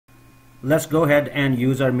Let's go ahead and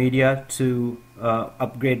use our media to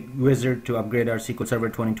upgrade Wizard to upgrade our SQL Server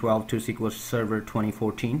 2012 to SQL Server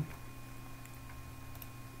 2014.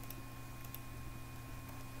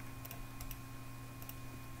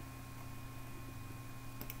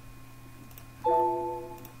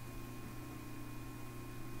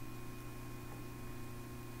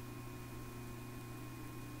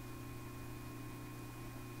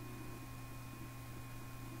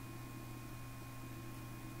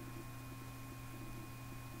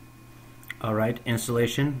 Alright,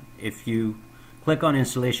 installation. If you click on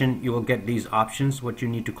installation, you will get these options. What you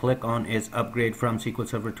need to click on is upgrade from SQL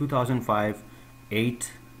Server 2005,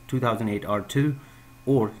 2008 R2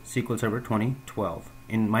 or SQL Server 2012.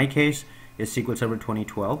 In my case, it's SQL Server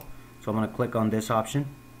 2012. So I'm going to click on this option.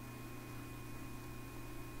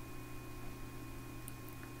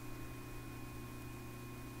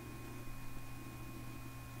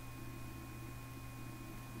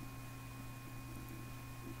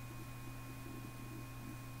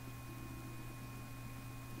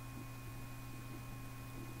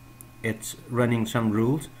 It's running some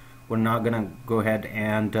rules. We're not gonna go ahead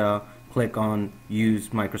and click on use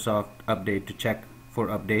Microsoft Update to check for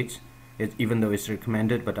updates, even though it's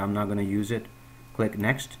recommended, but I'm not gonna use it. Click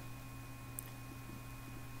next.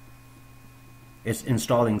 It's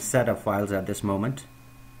installing setup files at this moment.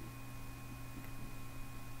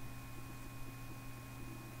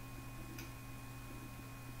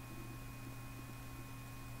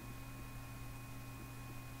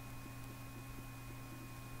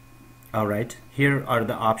 Alright, here are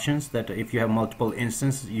the options that if you have multiple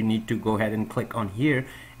instances, you need to go ahead and click on here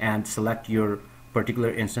and select your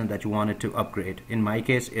particular instance that you wanted to upgrade. In my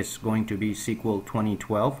case, it's going to be SQL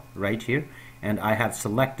 2012 right here, and I have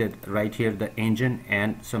selected right here the engine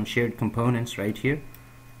and some shared components right here.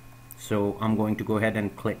 So I'm going to go ahead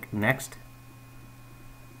and click next.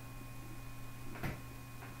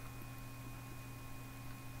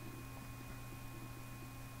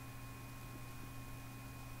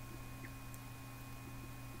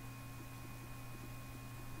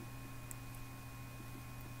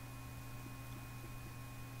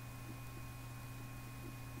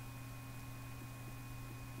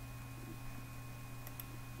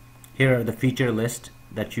 Here are the feature list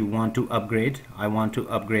that you want to upgrade. I want to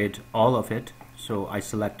upgrade all of it, so I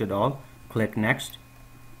selected all. Click next.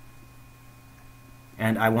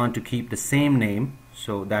 And I want to keep the same name,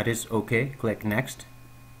 so that is okay. Click next.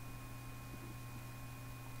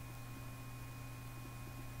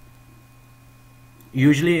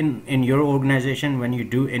 Usually in your organization, when you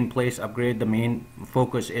do in-place upgrade, the main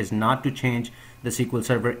focus is not to change the SQL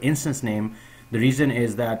Server instance name. The reason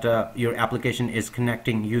is that your application is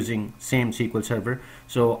connecting using same SQL Server.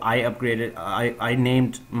 So I upgraded, I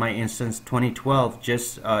named my instance 2012.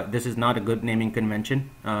 Just this is not a good naming convention,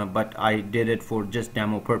 but I did it for just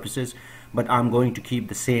demo purposes. But I'm going to keep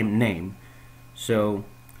the same name. So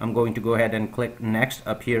I'm going to go ahead and click next.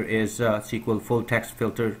 Up here is SQL Full Text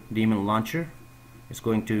Filter Daemon Launcher. It's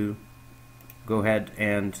going to go ahead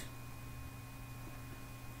and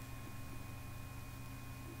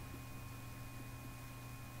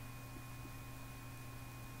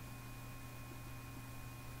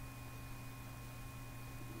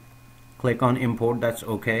click on import. That's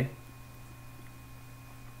okay.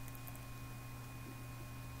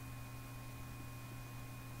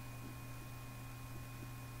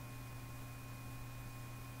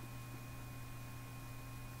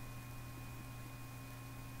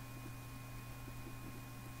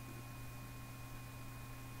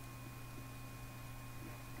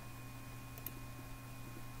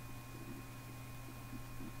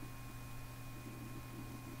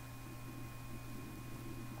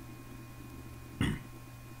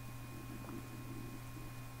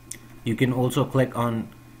 You can also click on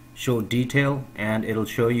show detail and it'll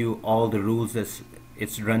show you all the rules that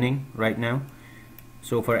it's running right now.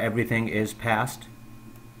 So for everything is passed.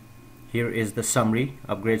 Here is the summary,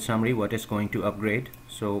 upgrade summary, what is going to upgrade.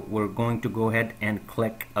 So we're going to go ahead and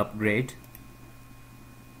click upgrade.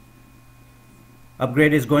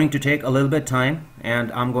 Upgrade is going to take a little bit time,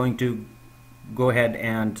 and I'm going to go ahead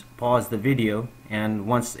and pause the video, and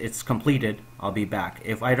once it's completed I'll be back.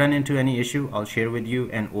 If I run into any issue, I'll share with you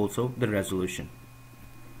and also the resolution.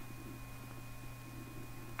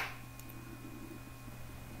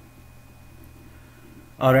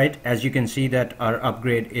 Alright, as you can see that our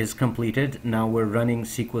upgrade is completed. Now we're running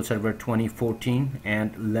SQL Server 2014,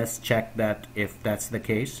 and let's check that if that's the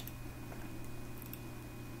case.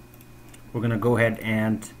 We're gonna go ahead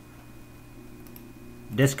and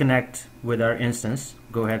disconnect with our instance,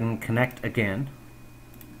 go ahead and connect again,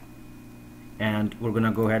 and we're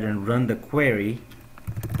gonna go ahead and run the query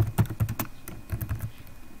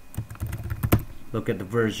look at the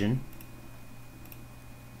version.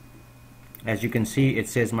 As you can see, it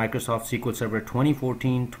says Microsoft SQL Server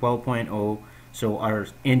 2014 12.0, so our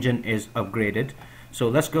engine is upgraded. So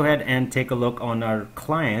let's go ahead and take a look on our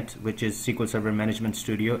client, which is SQL Server Management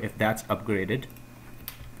Studio, if that's upgraded.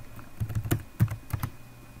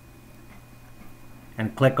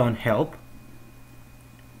 And click on Help.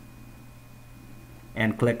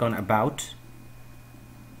 And click on About.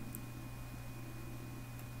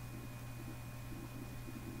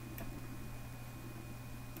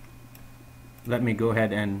 Let me go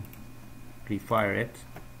ahead and refire it.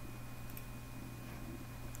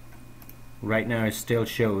 Right now it still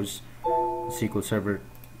shows SQL Server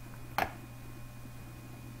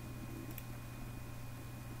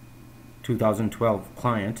 2012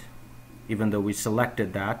 client, even though we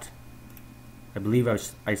selected that. I believe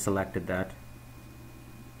I selected that.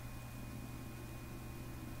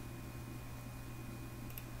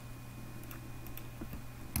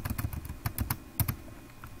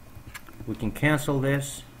 We can cancel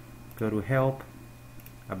this, go to Help,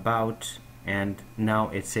 About, and now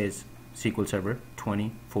it says SQL Server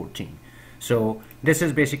 2014. So this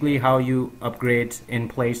is basically how you upgrade, in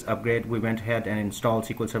place upgrade. We went ahead and installed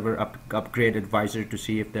SQL Server Upgrade Advisor to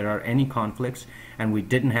see if there are any conflicts, and we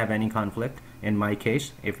didn't have any conflict in my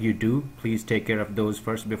case. If you do, please take care of those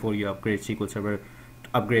first before you upgrade to SQL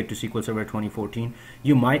Server 2014.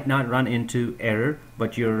 You might not run into error,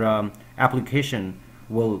 but your application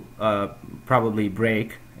will probably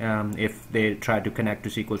break if they try to connect to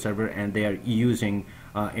SQL Server and they are using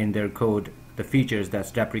in their code the features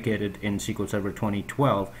that's deprecated in SQL Server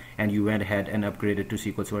 2012, and you went ahead and upgraded to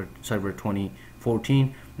SQL Server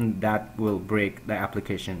 2014. That will break the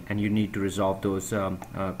application, and you need to resolve those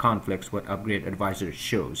conflicts what Upgrade Advisor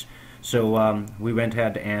shows. So we went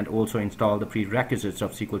ahead and also installed the prerequisites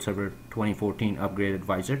of SQL Server 2014 Upgrade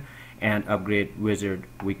Advisor and Upgrade Wizard.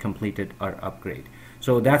 We completed our upgrade.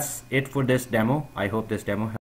 So that's it for this demo. I hope this demo helped.